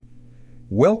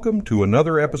Welcome to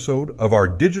another episode of our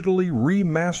digitally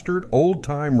remastered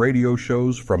old-time radio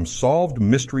shows from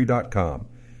SolvedMystery.com.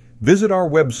 Visit our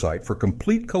website for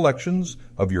complete collections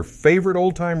of your favorite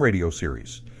old-time radio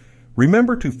series.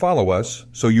 Remember to follow us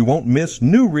so you won't miss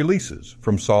new releases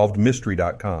from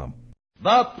SolvedMystery.com.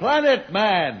 The Planet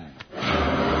Man.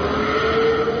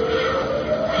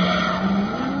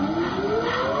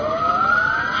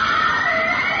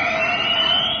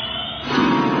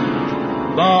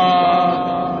 The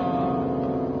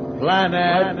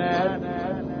Planet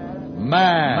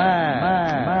Man.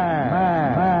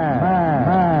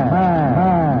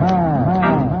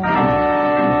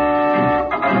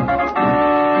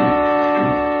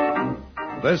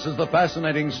 This is the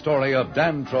fascinating story of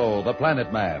Dantro, the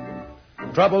Planet Man,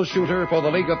 troubleshooter for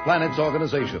the League of Planets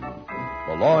organization,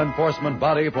 the law enforcement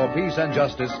body for peace and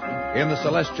justice in the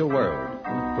celestial world,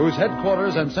 whose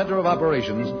headquarters and center of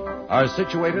operations are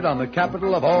situated on the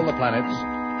capital of all the planets,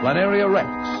 Planaria Rex.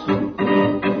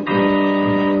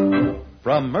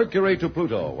 From Mercury to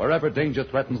Pluto, wherever danger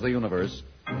threatens the universe,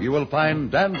 you will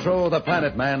find Dantro, the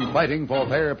Planet Man, fighting for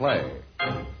fair play.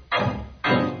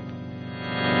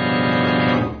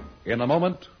 In a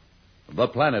moment, The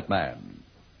Planet Man.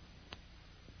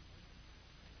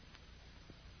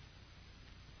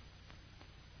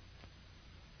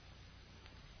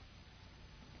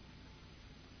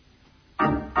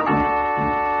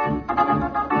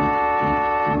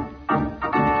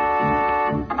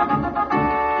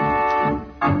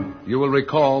 You will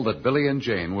recall that Billy and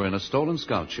Jane were in a stolen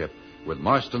scout ship with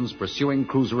Marston's pursuing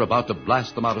cruiser about to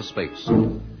blast them out of space.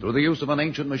 Through the use of an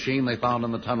ancient machine they found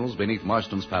in the tunnels beneath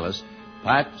Marston's palace,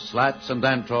 Pat, Slats, and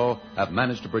Dantro have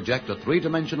managed to project a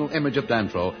three-dimensional image of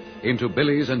Dantro into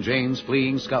Billy's and Jane's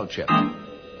fleeing scout ship.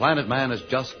 Planet Man is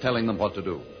just telling them what to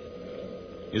do.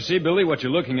 You see, Billy, what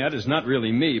you're looking at is not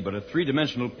really me, but a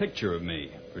three-dimensional picture of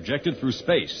me, projected through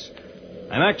space.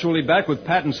 I'm actually back with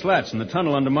Pat and Slats in the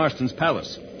tunnel under Marston's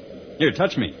palace. Here,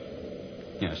 touch me.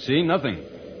 Yeah, see? Nothing.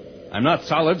 I'm not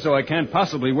solid, so I can't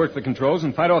possibly work the controls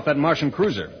and fight off that Martian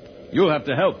cruiser. You'll have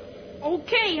to help.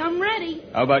 Okay, I'm ready.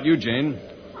 How about you, Jane?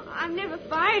 I've never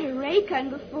fired a ray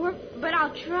gun before, but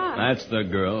I'll try. That's the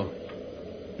girl.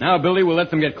 Now, Billy, we'll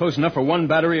let them get close enough for one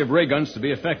battery of ray guns to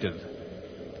be effective.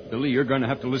 Billy, you're going to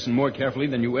have to listen more carefully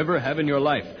than you ever have in your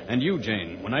life. And you,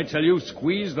 Jane, when I tell you,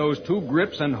 squeeze those two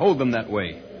grips and hold them that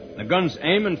way. The guns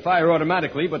aim and fire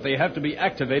automatically, but they have to be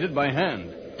activated by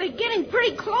hand. They're getting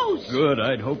pretty close. Good,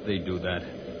 I'd hope they'd do that.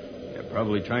 They're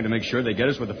probably trying to make sure they get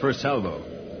us with the first salvo.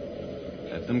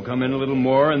 Let them come in a little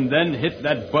more and then hit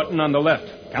that button on the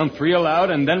left. Count 3 aloud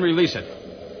and then release it.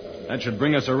 That should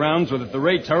bring us around so that the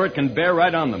ray turret can bear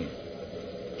right on them.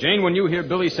 Jane, when you hear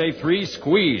Billy say 3,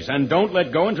 squeeze, and don't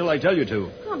let go until I tell you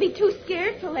to. I'll be too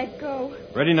scared to let go.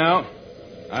 Ready now?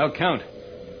 I'll count.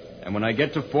 And when I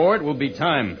get to 4, it will be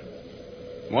time.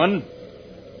 1,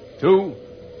 2,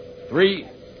 3,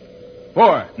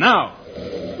 4. Now!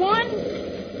 1,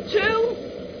 2,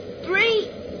 3.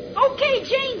 Okay,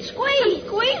 Jane, squeeze. I'm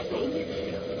squeezing.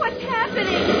 What's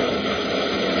happening?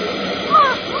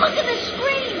 Oh, look at the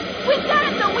screen. We got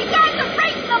it, though. We got it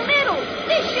right in the middle.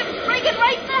 This ship's breaking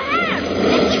right in half.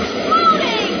 It's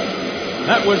exploding.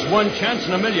 That was one chance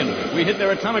in a million. We hit their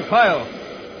atomic pile.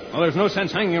 Well, there's no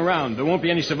sense hanging around. There won't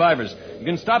be any survivors. You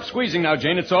can stop squeezing now,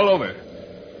 Jane. It's all over.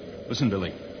 Listen,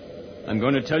 Billy. I'm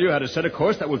going to tell you how to set a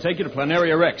course that will take you to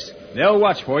Planaria Rex. They'll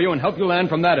watch for you and help you land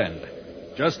from that end.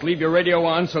 Just leave your radio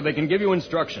on so they can give you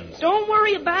instructions. Don't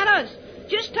worry about us.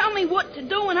 Just tell me what to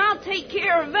do and I'll take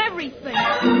care of everything.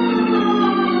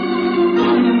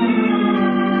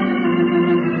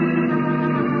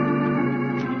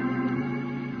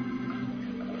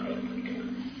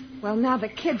 Well, now the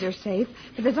kids are safe,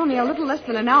 but there's only a little less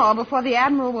than an hour before the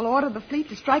Admiral will order the fleet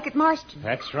to strike at Marston.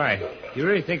 That's right. You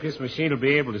really think this machine will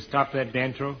be able to stop that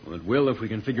Dantro? Well, it will if we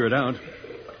can figure it out.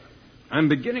 I'm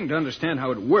beginning to understand how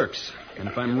it works. And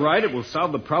if I'm right, it will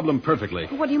solve the problem perfectly.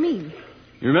 What do you mean?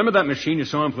 You remember that machine you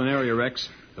saw in Planaria Rex?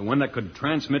 The one that could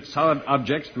transmit solid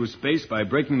objects through space by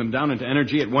breaking them down into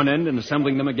energy at one end and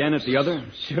assembling them again at the other?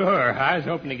 Sure. I was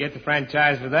hoping to get the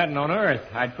franchise for that and on Earth.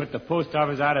 I'd put the post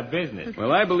office out of business.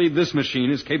 Well, I believe this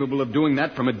machine is capable of doing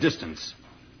that from a distance.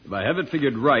 If I have it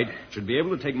figured right, it should be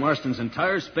able to take Marston's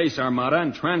entire space armada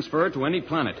and transfer it to any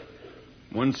planet.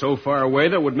 One so far away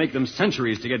that would make them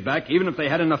centuries to get back, even if they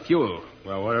had enough fuel.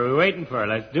 Well, what are we waiting for?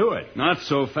 Let's do it. Not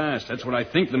so fast. That's what I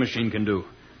think the machine can do.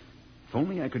 If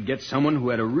only I could get someone who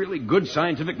had a really good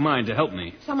scientific mind to help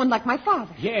me. Someone like my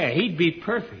father. Yeah, he'd be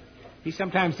perfect. He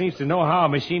sometimes seems to know how a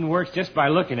machine works just by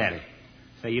looking at it.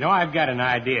 Say, I've got an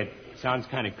idea. sounds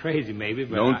kind of crazy, maybe,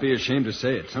 but... Don't be ashamed to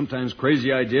say it. Sometimes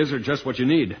crazy ideas are just what you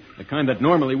need. The kind that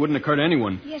normally wouldn't occur to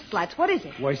anyone. Yes, Slats, what is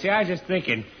it? Well, see, I was just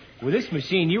thinking, with this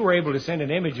machine, you were able to send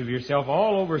an image of yourself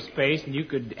all over space, and you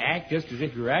could act just as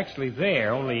if you were actually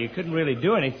there, only you couldn't really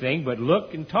do anything but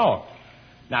look and talk.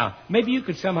 Now, maybe you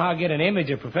could somehow get an image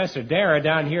of Professor Dara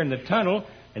down here in the tunnel,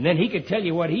 and then he could tell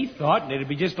you what he thought, and it'd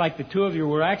be just like the two of you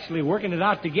were actually working it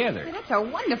out together. Well, that's a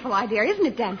wonderful idea, isn't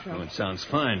it, Dantro? Oh, it sounds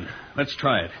fine. Let's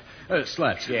try it.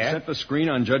 Slats, Yeah? set the screen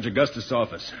on Judge Augustus'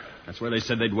 office. That's where they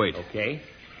said they'd wait. Okay.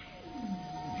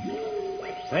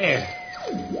 There.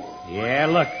 Yeah,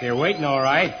 look, they're waiting all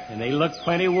right, and they look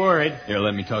plenty worried. Here,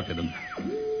 let me talk to them.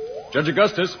 Judge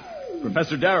Augustus,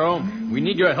 Professor Darrow, we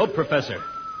need your help, Professor.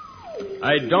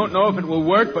 I don't know if it will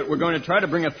work, but we're going to try to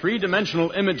bring a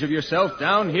three-dimensional image of yourself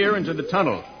down here into the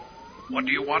tunnel. What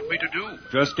do you want me to do?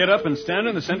 Just get up and stand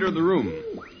in the center of the room.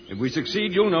 If we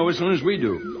succeed, you'll know as soon as we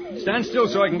do. Stand still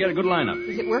so I can get a good lineup.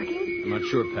 Is it working? I'm not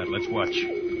sure, Pat. Let's watch.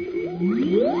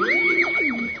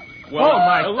 Well,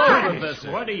 my hello, goodness.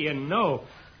 Professor. What do you know?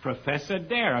 Professor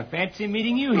Dara, fancy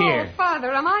meeting you here. Oh,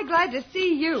 Father, am I glad to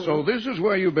see you. So this is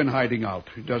where you've been hiding out.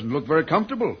 It doesn't look very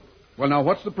comfortable. Well, now,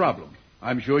 what's the problem?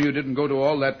 I'm sure you didn't go to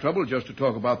all that trouble just to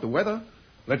talk about the weather.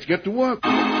 Let's get to work.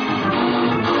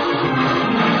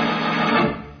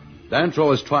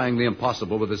 Dantro is trying the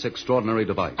impossible with this extraordinary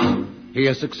device. He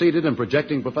has succeeded in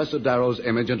projecting Professor Darrow's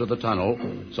image into the tunnel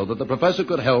so that the professor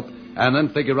could help and then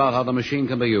figure out how the machine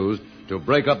can be used to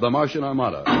break up the Martian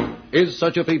Armada. Is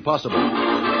such a feat possible?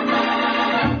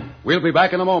 We'll be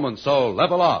back in a moment, so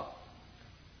level off.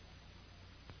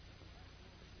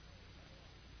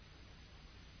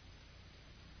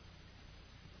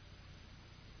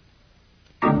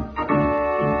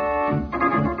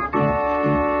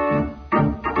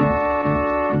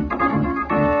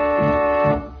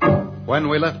 When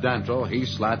we left Dantro, he,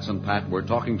 Slats, and Pat were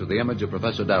talking to the image of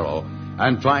Professor Darrow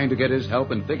and trying to get his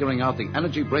help in figuring out the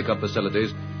energy breakup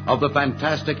facilities of the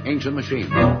fantastic ancient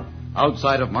machine.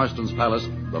 Outside of Marston's palace,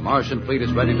 the Martian fleet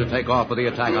is ready to take off for the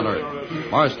attack on Earth.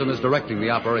 Marston is directing the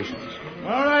operations.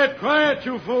 All right, quiet,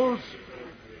 you fools.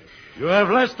 You have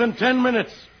less than 10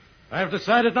 minutes. I have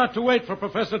decided not to wait for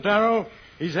Professor Darrow.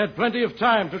 He's had plenty of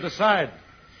time to decide.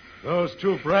 Those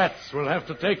two brats will have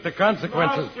to take the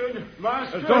consequences.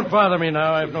 Marston. Don't bother me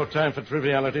now. I have no time for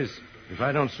trivialities. If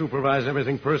I don't supervise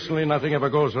everything personally, nothing ever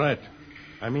goes right.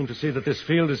 I mean to see that this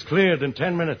field is cleared in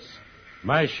 10 minutes.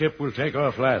 My ship will take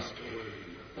off last.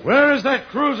 Where is that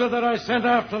cruiser that I sent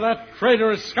after that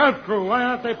traitorous scout crew? Why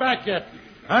aren't they back yet?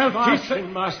 I'll teach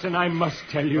them. Marston, I must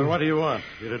tell you. Well, what do you want?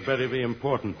 It had better be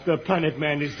important. The Planet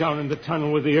Man is down in the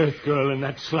tunnel with the Earth Girl and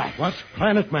that Slack. What?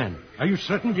 Planet Man? Are you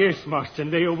certain? Yes, Marston.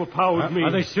 They overpowered me.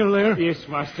 Are they still there? Yes,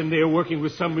 Marston. They are working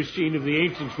with some machine of the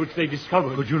ancients which they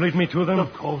discovered. Could you lead me to them?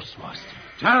 Of course, Marston.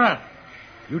 Tara,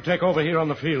 you take over here on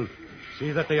the field.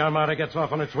 See that the Armada gets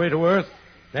off on its way to Earth.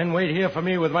 Then wait here for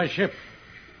me with my ship.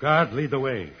 Guard, lead the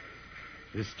way.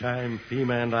 This time,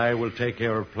 Thema and I will take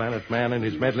care of Planet Man and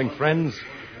his meddling friends.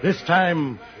 This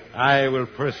time, I will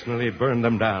personally burn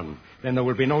them down. Then there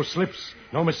will be no slips,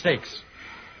 no mistakes.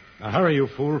 Now hurry, you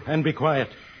fool, and be quiet.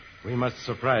 We must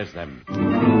surprise them.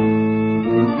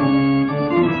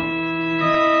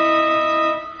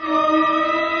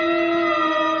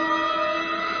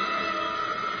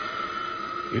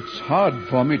 It's hard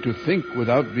for me to think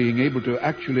without being able to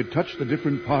actually touch the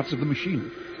different parts of the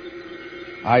machine.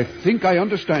 I think I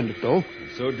understand it, though.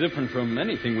 It's so different from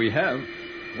anything we have.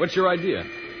 What's your idea?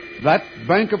 That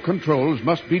bank of controls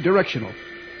must be directional.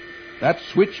 That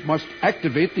switch must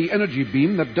activate the energy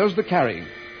beam that does the carrying.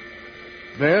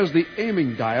 There's the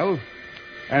aiming dial,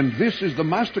 and this is the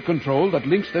master control that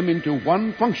links them into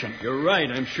one function. You're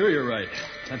right. I'm sure you're right.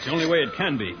 That's the only way it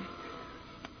can be.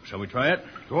 Shall we try it?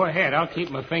 Go ahead. I'll keep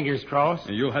my fingers crossed.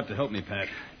 You'll have to help me, Pat.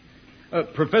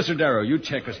 Professor Darrow, you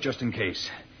check us just in case.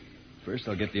 First,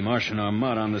 I'll get the Martian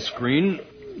Armada on the screen.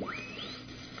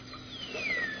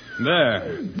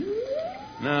 There.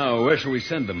 Now, where shall we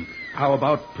send them? How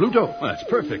about Pluto? Well, that's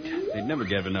perfect. They'd never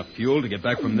get enough fuel to get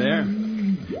back from there.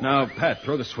 Now, Pat,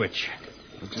 throw the switch.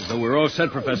 Looks as though we're all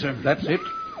set, Professor. That's it.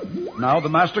 Now the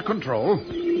master control.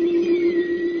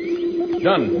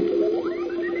 Done.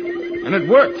 And it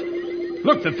worked.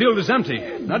 Look, the field is empty.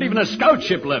 Not even a scout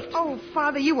ship left. Oh,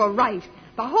 Father, you were right.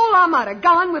 The whole Armada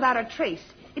gone without a trace.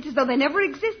 It's as though they never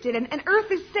existed, and Earth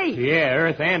is safe. Yeah,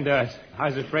 Earth and us. I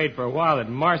was afraid for a while that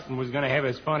Marston was going to have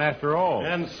his fun after all.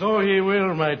 And so he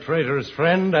will, my traitorous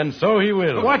friend, and so he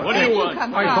will. What do you want?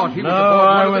 I thought he was No, aboard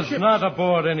I one of was the ships. not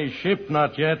aboard any ship,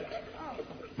 not yet.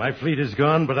 My fleet is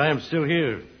gone, but I am still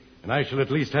here. And I shall at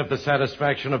least have the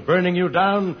satisfaction of burning you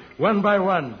down one by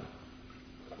one.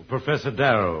 Professor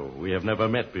Darrow. We have never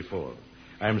met before.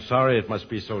 I'm sorry it must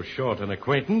be so short an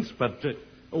acquaintance, but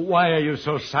why are you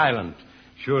so silent?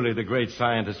 Surely the great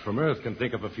scientist from Earth can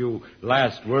think of a few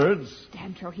last words.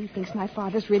 Dantro, he thinks my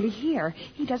father's really here.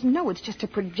 He doesn't know it's just a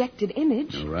projected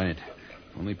image. You're right.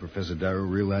 Only Professor Darrow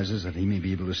realizes that he may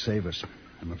be able to save us.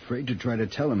 I'm afraid to try to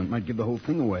tell him. It might give the whole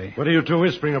thing away. What are you two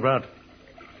whispering about?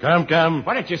 Come.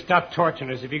 Why don't you stop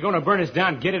torturing us? If you're going to burn us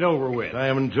down, get it over with. I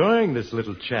am enjoying this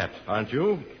little chat, aren't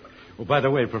you? Oh, by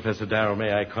the way, Professor Darrow,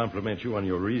 may I compliment you on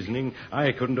your reasoning?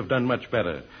 I couldn't have done much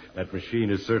better. That machine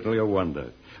is certainly a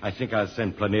wonder. I think I'll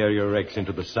send Planaria Rex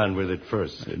into the sun with it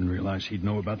first. I didn't realize he'd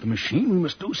know about the machine. We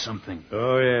must do something.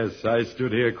 Oh, yes. I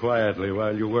stood here quietly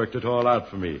while you worked it all out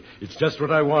for me. It's just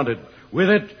what I wanted. With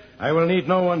it, I will need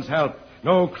no one's help.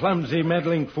 No clumsy,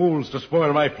 meddling fools to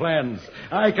spoil my plans.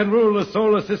 I can rule the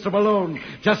solar system alone.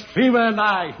 Just FEMA and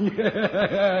I.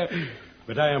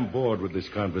 But I am bored with this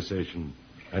conversation.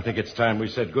 I think it's time we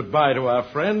said goodbye to our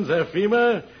friends,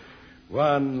 FEMA.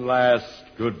 One last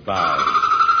goodbye.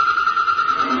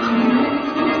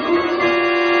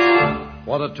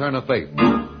 What a turn of fate.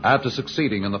 After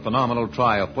succeeding in the phenomenal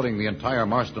try of putting the entire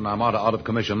Marston Armada out of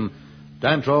commission,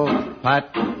 Dantro,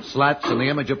 Pat, Slats, and the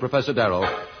image of Professor Darrow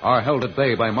are held at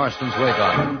bay by Marston's ray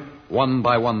gun. One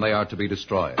by one, they are to be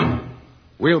destroyed.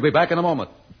 We'll be back in a moment.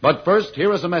 But first,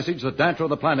 here is a message that Dantro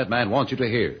the Planet Man wants you to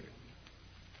hear.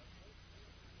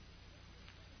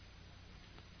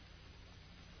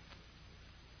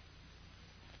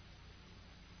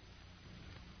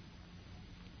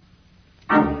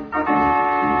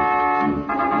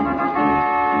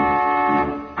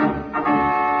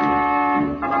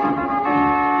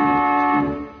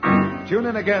 Tune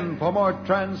in again for more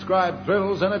transcribed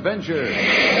thrills and adventures.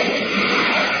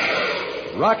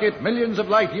 Rocket millions of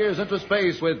light years into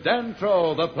space with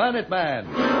Dantro, the Planet Man.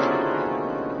 The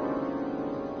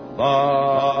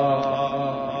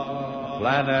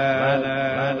Planet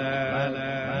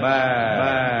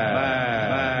Man.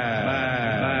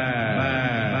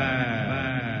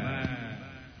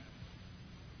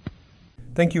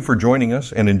 Thank you for joining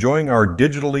us and enjoying our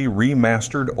digitally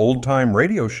remastered old-time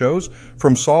radio shows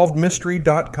from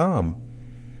SolvedMystery.com.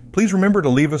 Please remember to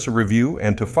leave us a review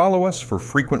and to follow us for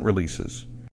frequent releases.